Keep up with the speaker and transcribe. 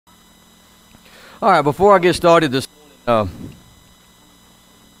All right, before I get started this I'm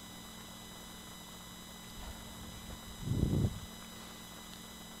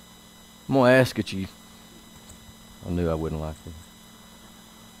going to ask that you, I knew I wouldn't like this.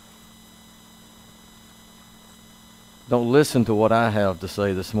 Don't listen to what I have to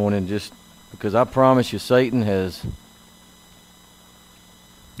say this morning, just because I promise you Satan has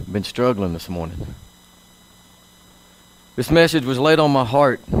been struggling this morning. This message was laid on my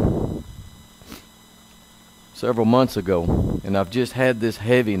heart several months ago, and I've just had this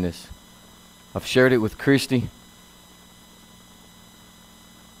heaviness. I've shared it with Christy.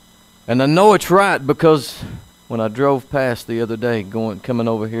 And I know it's right because when I drove past the other day, coming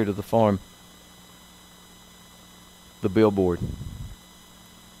over here to the farm, the billboard,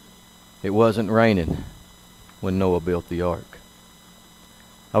 it wasn't raining when Noah built the ark.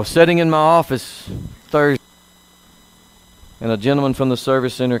 I was sitting in my office Thursday, and a gentleman from the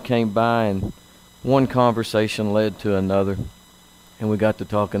service center came by, and one conversation led to another, and we got to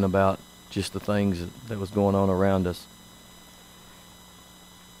talking about just the things that was going on around us.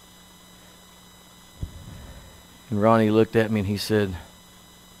 And Ronnie looked at me and he said,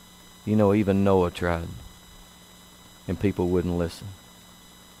 "You know, even Noah tried, and people wouldn't listen."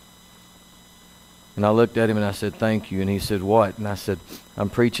 And I looked at him and I said, "Thank you." And he said, "What?" And I said, "I'm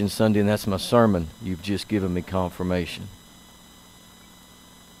preaching Sunday and that's my sermon. You've just given me confirmation."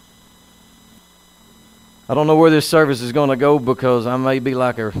 I don't know where this service is going to go because I may be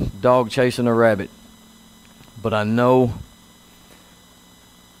like a dog chasing a rabbit. But I know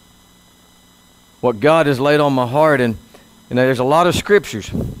what God has laid on my heart, and there's a lot of scriptures.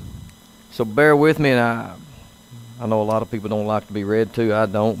 So bear with me, and I know a lot of people don't like to be read to. I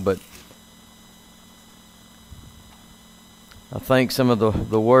don't, but I think some of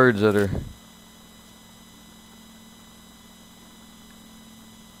the words that are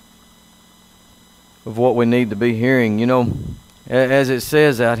of what we need to be hearing. You know, as it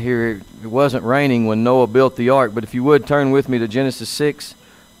says out here, it wasn't raining when Noah built the ark. But if you would turn with me to Genesis 6,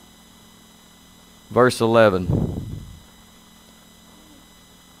 verse 11.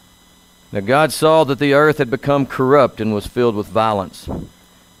 Now God saw that the earth had become corrupt and was filled with violence.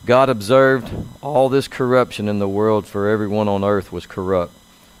 God observed all this corruption in the world, for everyone on earth was corrupt.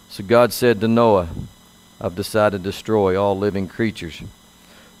 So God said to Noah, "I've decided to destroy all living creatures,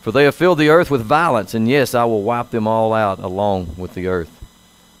 for they have filled the earth with violence, and yes, I will wipe them all out along with the earth.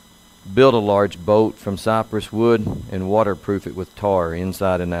 Build a large boat from cypress wood and waterproof it with tar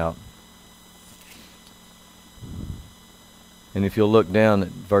inside and out." And if you'll look down at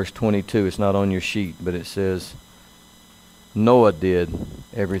verse 22, it's not on your sheet, but it says, Noah did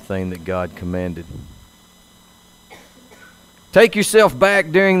everything that God commanded. Take yourself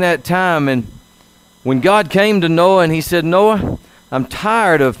back during that time, and when God came to Noah and he said, "Noah, I'm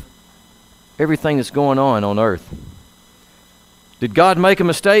tired of everything that's going on earth." Did God make a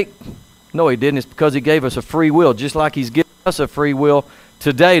mistake? No, he didn't. It's because he gave us a free will, just like he's given us a free will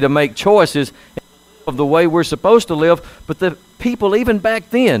today to make choices of the way we're supposed to live. But the people even back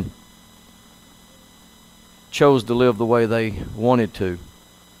then chose to live the way they wanted to.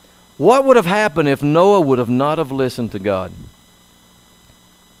 What would have happened if Noah would have not have listened to God?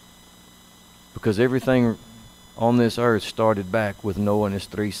 Because everything on this earth started back with Noah and his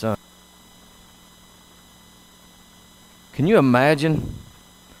 3 sons. Can you imagine?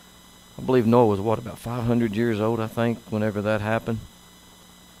 I believe Noah was, about 500 years old, I think, whenever that happened.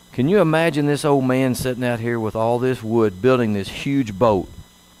 Can you imagine this old man sitting out here with all this wood, building this huge boat?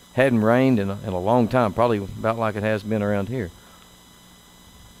 Hadn't rained in a long time, probably about like it has been around here.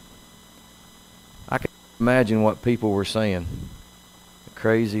 I can imagine what people were saying. The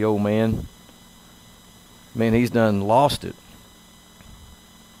crazy old man. Man, he's done lost it.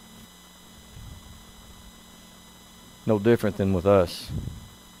 No different than with us.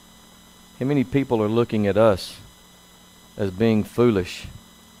 How many people are looking at us as being foolish?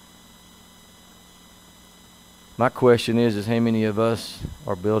 My question is how many of us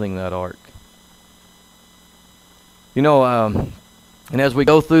are building that ark? You know, and as we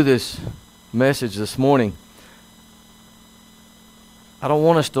go through this message this morning, I don't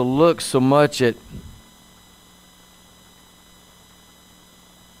want us to look so much at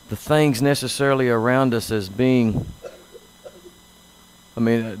the things necessarily around us as being,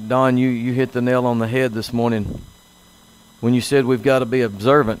 Don, you hit the nail on the head this morning when you said we've got to be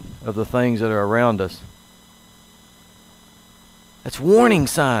observant of the things that are around us. That's warning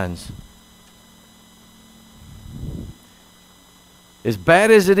signs. As bad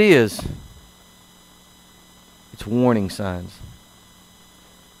as it is, it's warning signs.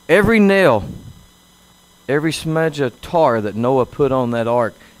 Every nail, every smudge of tar that Noah put on that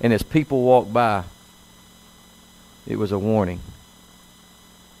ark, and as people walked by, It was a warning.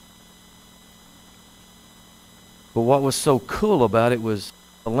 But what was so cool about it was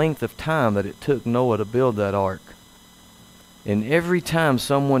the length of time that it took Noah to build that ark. And every time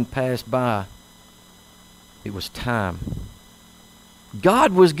someone passed by, it was time.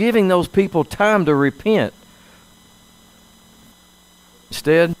 God was giving those people time to repent.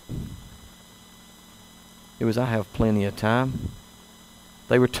 Instead, it was, I have plenty of time.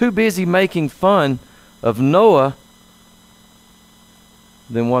 They were too busy making fun of Noah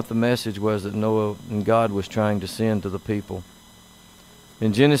than what the message was that Noah and God was trying to send to the people.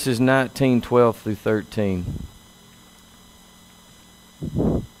 In Genesis 19:12 through 13.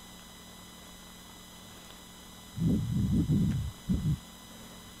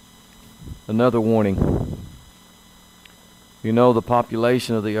 Another warning. You know, the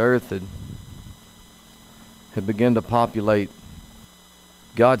population of the earth had begun to populate.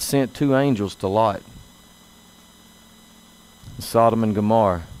 God sent 2 angels to Lot, Sodom and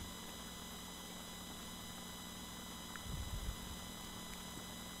Gomorrah.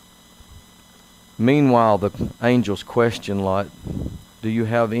 Meanwhile, the angels questioned Lot. Do you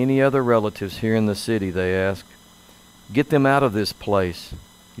have any other relatives here in the city? They asked. Get them out of this place.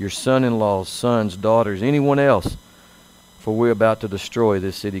 Your son-in-laws, sons, daughters, anyone else. For we're about to destroy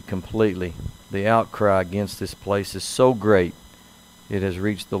this city completely. The outcry against this place is so great, it has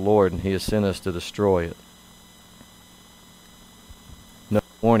reached the Lord, and He has sent us to destroy it. No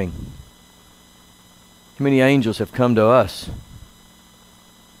warning. How many angels have come to us?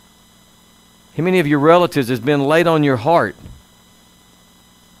 How many of your relatives has been laid on your heart?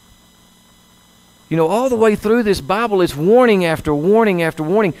 You know, all the way through this Bible, it's warning after warning after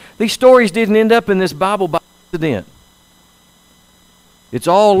warning. These stories didn't end up in this Bible by accident. It's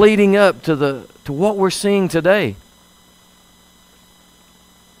all leading up to what we're seeing today.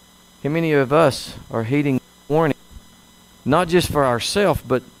 How many of us are heeding warning? Not just for ourselves,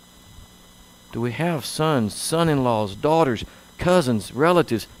 but do we have sons, son-in-laws, daughters, cousins,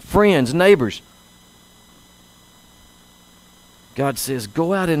 relatives, friends, neighbors? God says,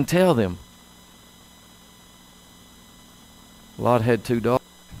 go out and tell them. Lot had 2 daughters.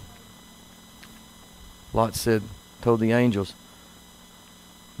 Lot told the angels,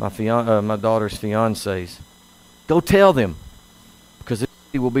 my daughter's fiancés, go tell them, because the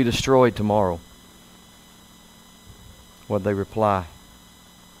city will be destroyed tomorrow. What'd they reply?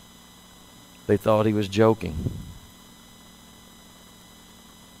 They thought he was joking.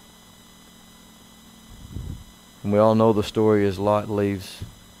 And we all know the story as Lot leaves,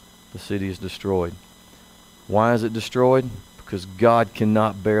 the city is destroyed. Why is it destroyed? Because God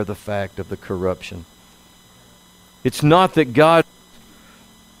cannot bear the fact of the corruption. It's not that God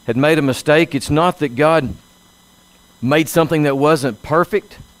had made a mistake. It's not that God made something that wasn't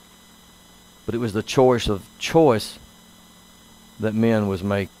perfect. But it was the choice that man was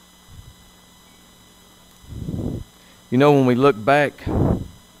making. You know, when we look back,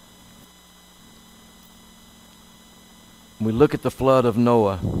 we look at the flood of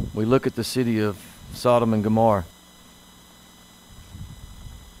Noah, we look at the city of Sodom and Gomorrah.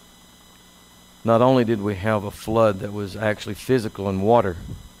 Not only did we have a flood that was actually physical in water,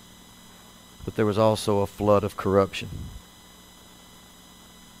 but there was also a flood of corruption.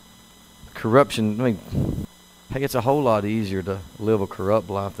 Corruption, I mean, hey, it's a whole lot easier to live a corrupt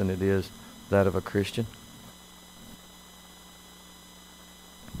life than it is that of a Christian.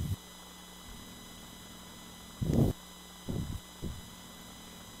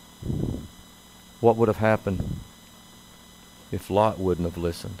 What would have happened if Lot wouldn't have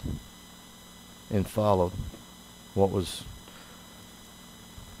listened and followed what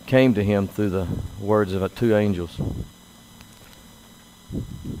came to him through the words of 2 angels?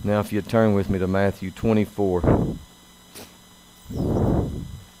 Now if you'd turn with me to Matthew 24.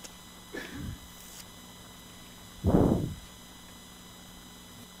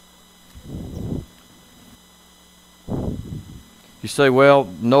 You say, well,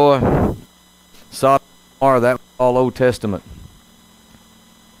 Noah, Sodom and Gomorrah, that was all Old Testament.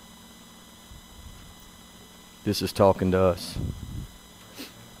 This is talking to us.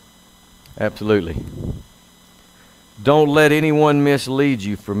 Absolutely. Don't let anyone mislead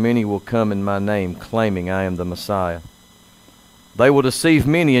you, for many will come in my name, claiming I am the Messiah. They will deceive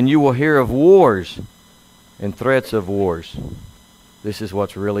many, and you will hear of wars and threats of wars. This is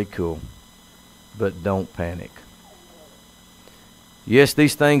what's really cool. But don't panic. Yes,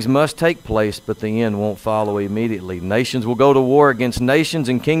 these things must take place, but the end won't follow immediately. Nations will go to war against nations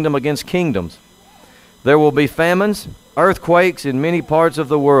and kingdom against kingdoms. There will be famines, earthquakes in many parts of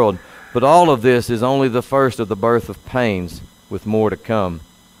the world, but all of this is only the first of the birth of pains, with more to come.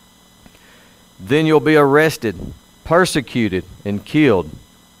 Then you'll be arrested, persecuted and killed,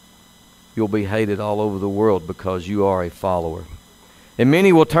 you'll be hated all over the world because you are a follower. And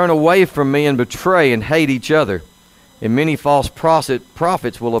many will turn away from me and betray and hate each other. And many false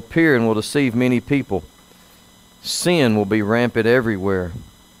prophets will appear and will deceive many people. Sin will be rampant everywhere,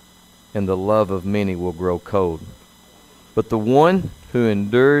 and the love of many will grow cold. But the one who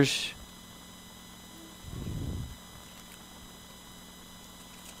endures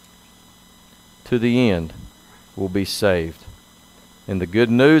to the end will be saved. And the good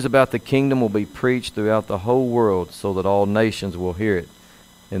news about the kingdom will be preached throughout the whole world so that all nations will hear it.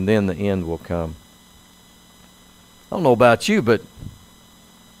 And then the end will come. I don't know about you, but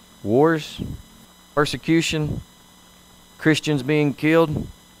wars, persecution, Christians being killed.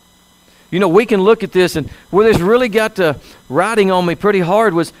 You know, we can look at this, and where this really got to riding on me pretty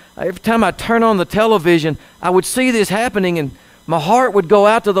hard was every time I turn on the television, I would see this happening, and my heart would go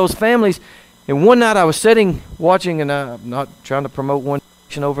out to those families. And one night I was sitting watching, and I'm not trying to promote one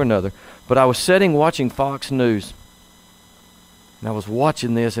nation over another, but I was sitting watching Fox News. And I was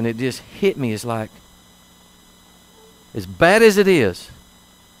watching this, and it just hit me. It's like, as bad as it is,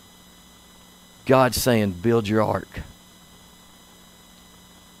 God's saying, build your ark.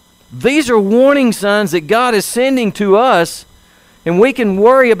 These are warning signs that God is sending to us, and we can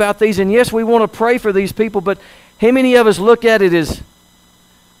worry about these. And yes, we want to pray for these people, but how many of us look at it as,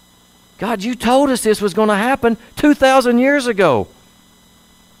 God, you told us this was going to happen 2,000 years ago.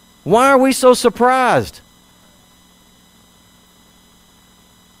 Why are we so surprised?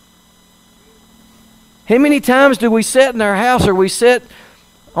 How many times do we sit in our house or we sit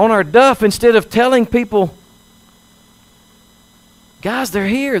on our duff instead of telling people, guys, they're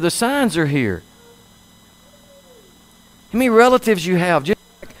here. The signs are here. How many relatives you have? Just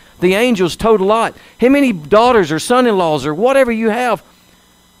like the angels told Lot. How many daughters or son-in-laws or whatever you have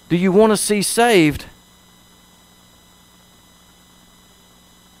do you want to see saved?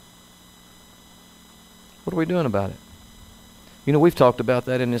 What are we doing about it? You know, we've talked about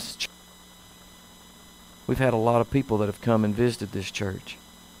that in this church. We've had a lot of people that have come and visited this church.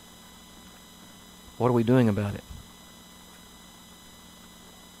 What are we doing about it?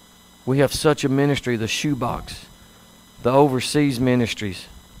 We have such a ministry, the Shoebox, the overseas ministries,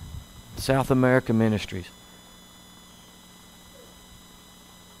 South America ministries.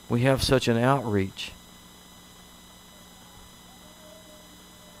 We have such an outreach.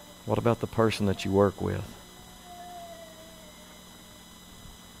 What about the person that you work with?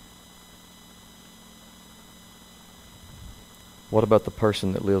 What about the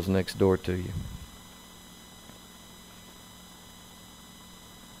person that lives next door to you?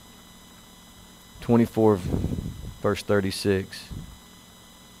 Verse 36.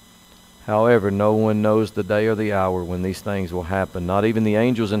 However, no one knows the day or the hour when these things will happen. Not even the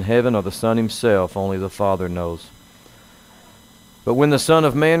angels in heaven or the Son himself, only the Father knows. But when the Son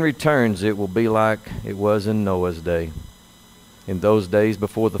of Man returns, it will be like it was in Noah's day. In those days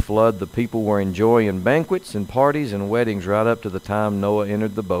before the flood, the people were enjoying banquets and parties and weddings right up to the time Noah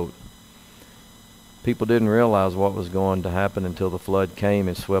entered the boat. People didn't realize what was going to happen until the flood came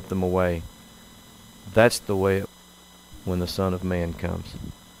and swept them away. That's the way it when the Son of Man comes.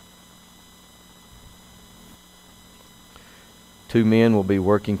 2 men will be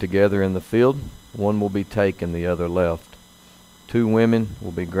working together in the field. One will be taken, the other left. 2 women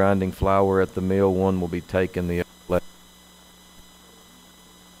will be grinding flour at the mill. One will be taken, the other left.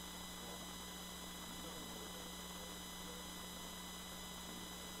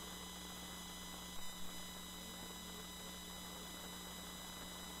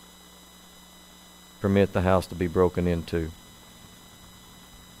 Permit the house to be broken into.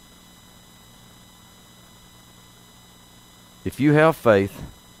 If you have faith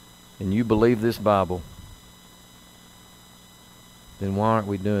and you believe this Bible, then why aren't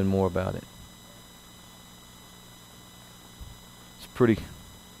we doing more about it? It's pretty.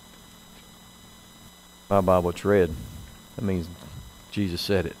 My Bible, it's red. That means Jesus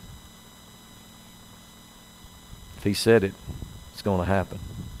said it. If he said it, it's going to happen.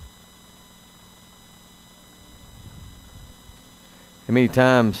 How many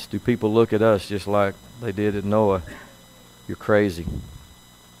times do people look at us just like they did at Noah? You're crazy.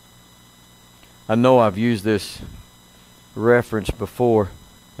 I know I've used this reference before,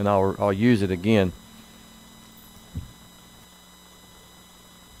 and I'll use it again.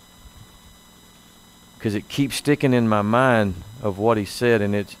 Because it keeps sticking in my mind of what he said,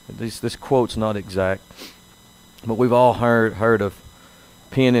 and this quote's not exact, but we've all heard of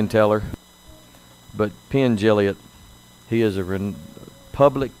Penn and Teller. But Penn Jillette, he is a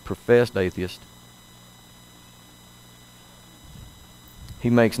public professed atheist. He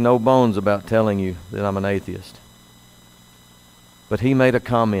makes no bones about telling you that I'm an atheist. But he made a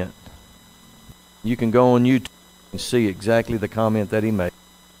comment. You can go on YouTube and see exactly the comment that he made.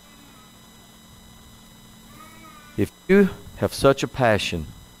 If you have such a passion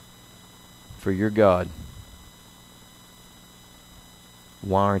for your God,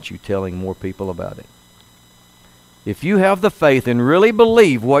 why aren't you telling more people about it? If you have the faith and really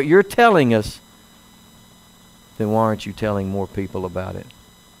believe what you're telling us, then why aren't you telling more people about it?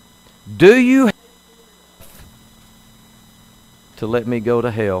 Do you have to let me go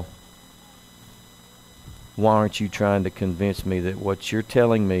to hell? Why aren't you trying to convince me that what you're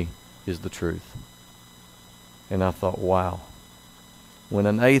telling me is the truth? And I thought, wow. When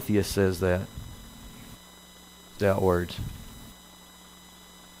an atheist says that, it's out words.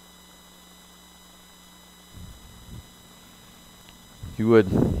 If you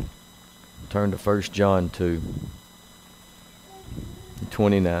would turn to 1 John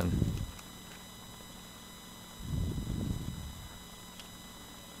 2:29.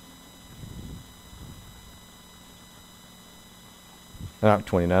 Not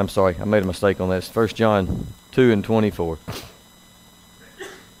 29, I'm sorry. I made a mistake on this. 1 John 2:24.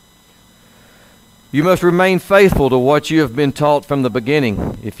 You must remain faithful to what you have been taught from the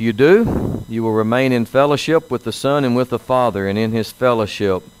beginning. If you do, you will remain in fellowship with the Son and with the Father, and in his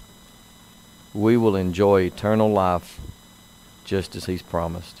fellowship we will enjoy eternal life just as he's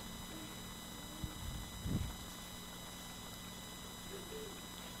promised.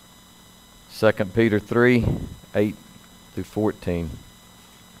 Second Peter 3:8-14.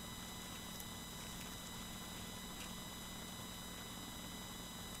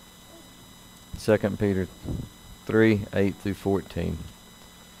 2 Peter 3:8-14.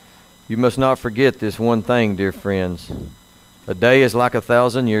 You must not forget this one thing, dear friends. A day is like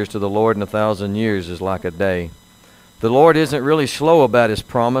 1,000 years to the Lord, and 1,000 years is like a day. The Lord isn't really slow about his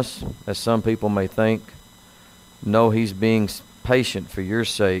promise, as some people may think. No, he's being patient for your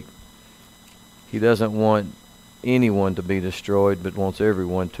sake. He doesn't want anyone to be destroyed, but wants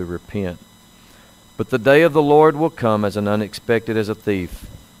everyone to repent. But the day of the Lord will come as unexpected as a thief.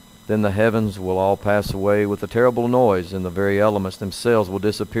 Then the heavens will all pass away with a terrible noise, and the very elements themselves will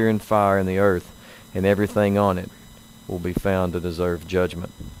disappear in fire, and the earth and everything on it will be found to deserve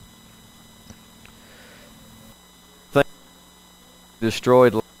judgment.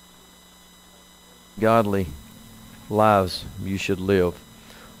 Destroyed godly lives you should live,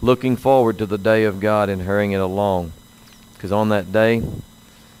 looking forward to the day of God and hurrying it along, because on that day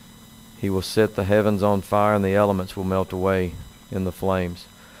he will set the heavens on fire and the elements will melt away in the flames.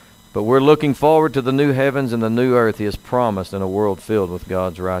 But we're looking forward to the new heavens and the new earth he has promised, in a world filled with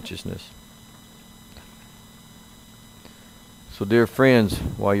God's righteousness. So, dear friends,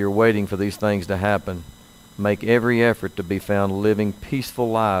 while you're waiting for these things to happen, make every effort to be found living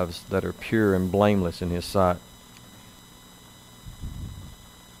peaceful lives that are pure and blameless in his sight.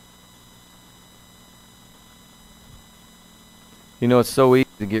 You know, it's so easy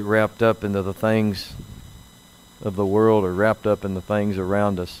to get wrapped up into the things of the world, or wrapped up in the things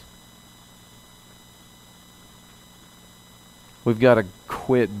around us. We've got to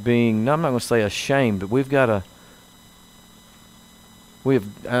quit being, no, I'm not going to say ashamed, but we've got to,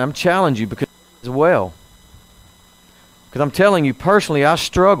 and I'm challenging you because as well. Because I'm telling you personally, I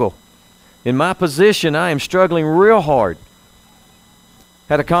struggle. In my position, I am struggling real hard.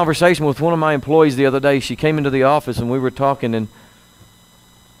 Had a conversation with one of my employees the other day. She came into the office and we were talking, and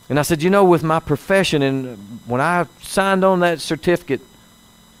I said, you know, with my profession, and when I signed on that certificate,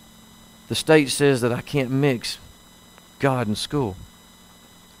 the state says that I can't mix God and school.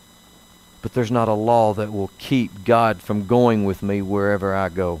 But there's not a law that will keep God from going with me wherever I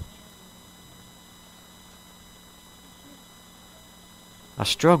go. I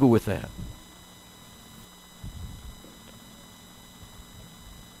struggle with that.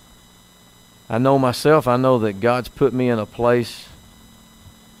 I know myself. I know that God's put me in a place.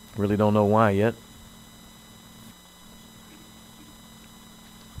 Really don't know why yet.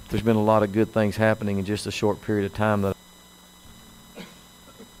 There's been a lot of good things happening in just a short period of time. That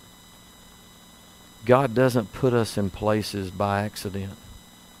God doesn't put us in places by accident.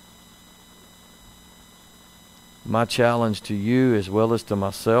 My challenge to you, as well as to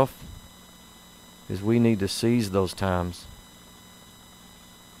myself, is we need to seize those times.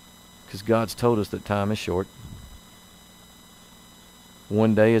 Because God's told us that time is short.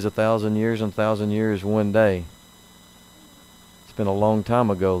 One day is 1,000 years, and 1,000 years is one day. It's been a long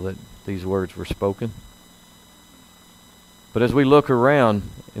time ago that these words were spoken. But as we look around,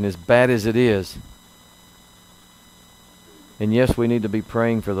 and as bad as it is, and yes, we need to be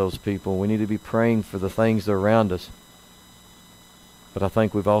praying for those people. We need to be praying for the things that are around us. But I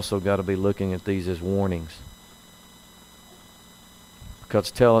think we've also got to be looking at these as warnings. Because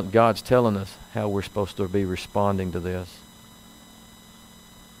God's telling us how we're supposed to be responding to this.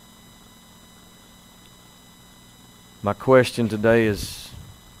 My question today is,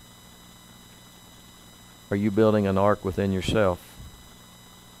 are you building an ark within yourself?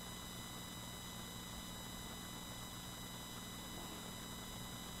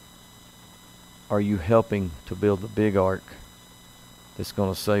 Are you helping to build the big ark that's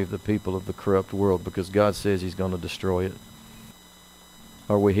going to save the people of the corrupt world? Because God says He's going to destroy it.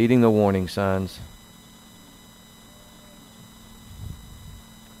 Are we heeding the warning signs?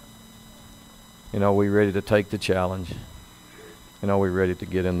 And are we ready to take the challenge? And are we ready to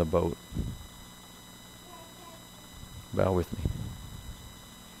get in the boat? Bow with me.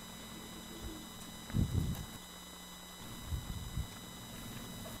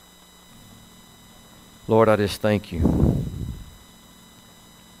 Lord, I just thank you.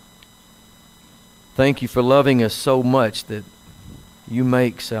 Thank you for loving us so much that you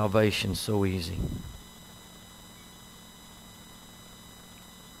make salvation so easy.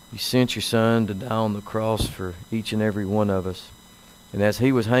 You sent your Son to die on the cross for each and every one of us. And as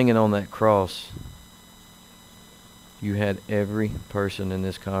He was hanging on that cross, you had every person in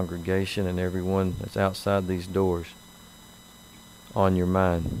this congregation and everyone that's outside these doors on your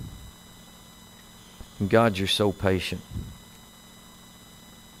mind. And God, you're so patient.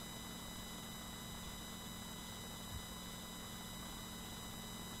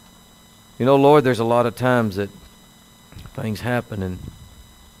 You know, Lord, there's a lot of times that things happen and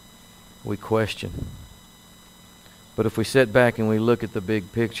we question. But if we sit back and we look at the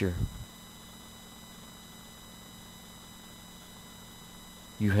big picture,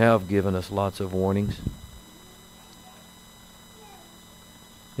 you have given us lots of warnings.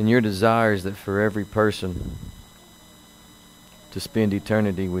 And your desire is that for every person to spend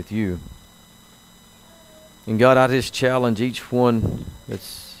eternity with you. And God, I just challenge each one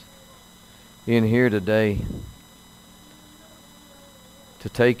that's in here today to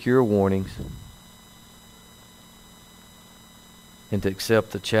take your warnings and to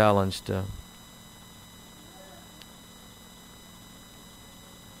accept the challenge to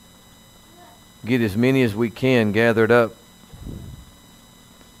get as many as we can gathered up,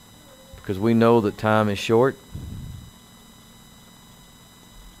 because we know that time is short.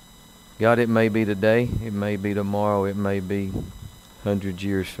 God, it may be today, it may be tomorrow, it may be 100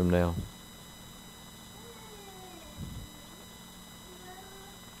 years from now.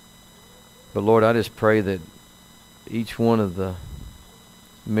 But Lord, I just pray that each one of the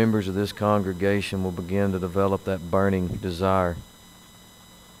members of this congregation will begin to develop that burning desire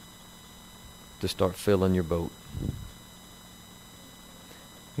to start filling your boat.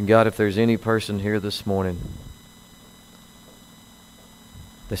 And God, if there's any person here this morning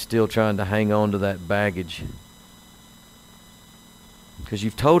that's still trying to hang on to that baggage, because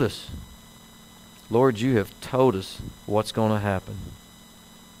you've told us, Lord, you have told us what's going to happen.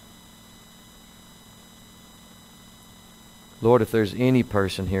 Lord, if there's any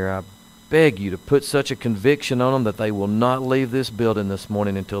person here, I beg you to put such a conviction on them that they will not leave this building this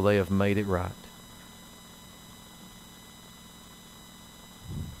morning until they have made it right.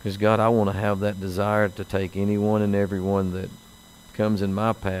 Because God, I want to have that desire to take anyone and everyone that comes in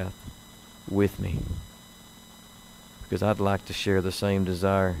my path with me. Because I'd like to share the same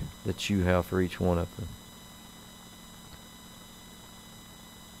desire that you have for each one of them.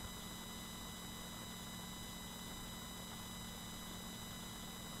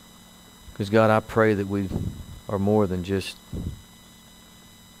 Because God, I pray that we are more than just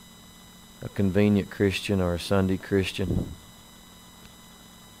a convenient Christian or a Sunday Christian.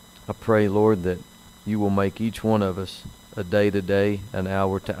 I pray, Lord, that you will make each one of us a day to day, an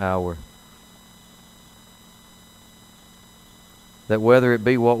hour to hour. That whether it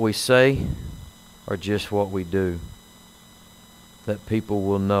be what we say or just what we do, that people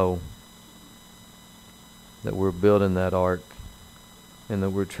will know that we're building that ark and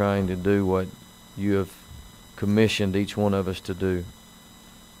that we're trying to do what you have commissioned each one of us to do,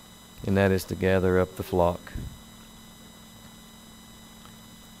 and that is to gather up the flock.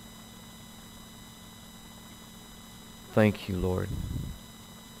 Thank you, Lord.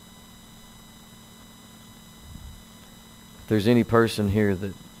 If there's any person here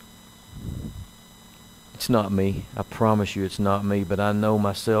that it's not me, I promise you it's not me, but I know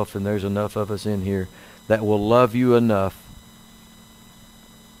myself, and there's enough of us in here that will love you enough.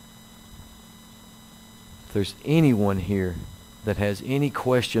 If there's anyone here that has any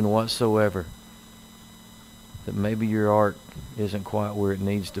question whatsoever that maybe your ark isn't quite where it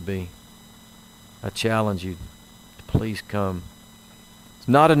needs to be, I challenge you to please come. It's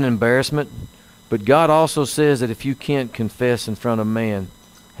not an embarrassment But God also says that if you can't confess in front of man,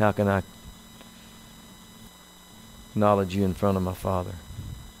 how can I acknowledge you in front of my Father?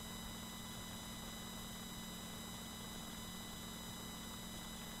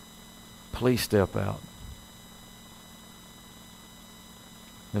 Please step out.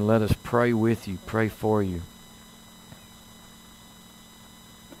 And let us pray with you, pray for you.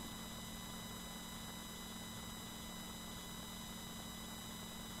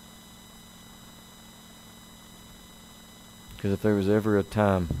 Because if there was ever a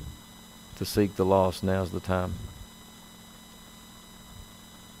time to seek the lost, now's the time.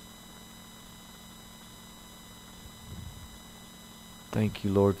 Thank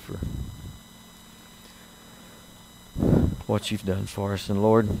you, Lord, for what you've done for us. And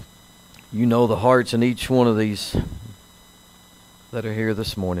Lord, you know the hearts in each one of these that are here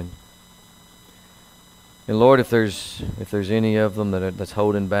this morning. And Lord, if there's any of them that's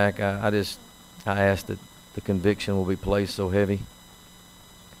holding back, I ask that the conviction will be placed so heavy.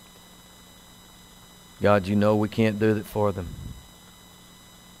 God, you know we can't do that for them.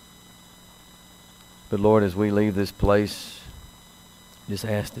 But Lord, as we leave this place, just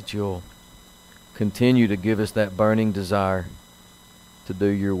ask that you'll continue to give us that burning desire to do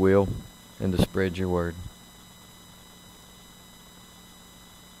your will and to spread your word.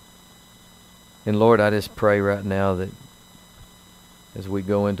 And Lord, I just pray right now that as we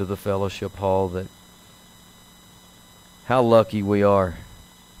go into the fellowship hall, that how lucky we are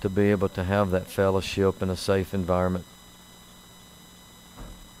to be able to have that fellowship in a safe environment.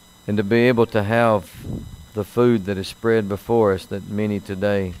 And to be able to have the food that is spread before us that many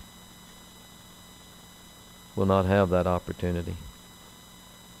today will not have that opportunity.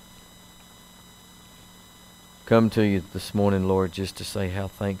 Come to you this morning, Lord, just to say how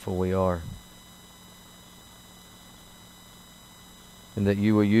thankful we are. And that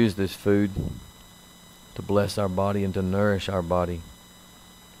you will use this food to bless our body and to nourish our body.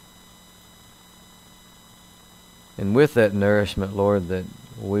 And with that nourishment, Lord, that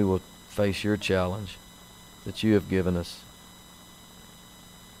we will face your challenge that you have given us.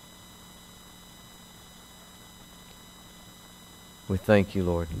 We thank you,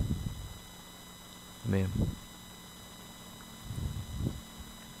 Lord. Amen.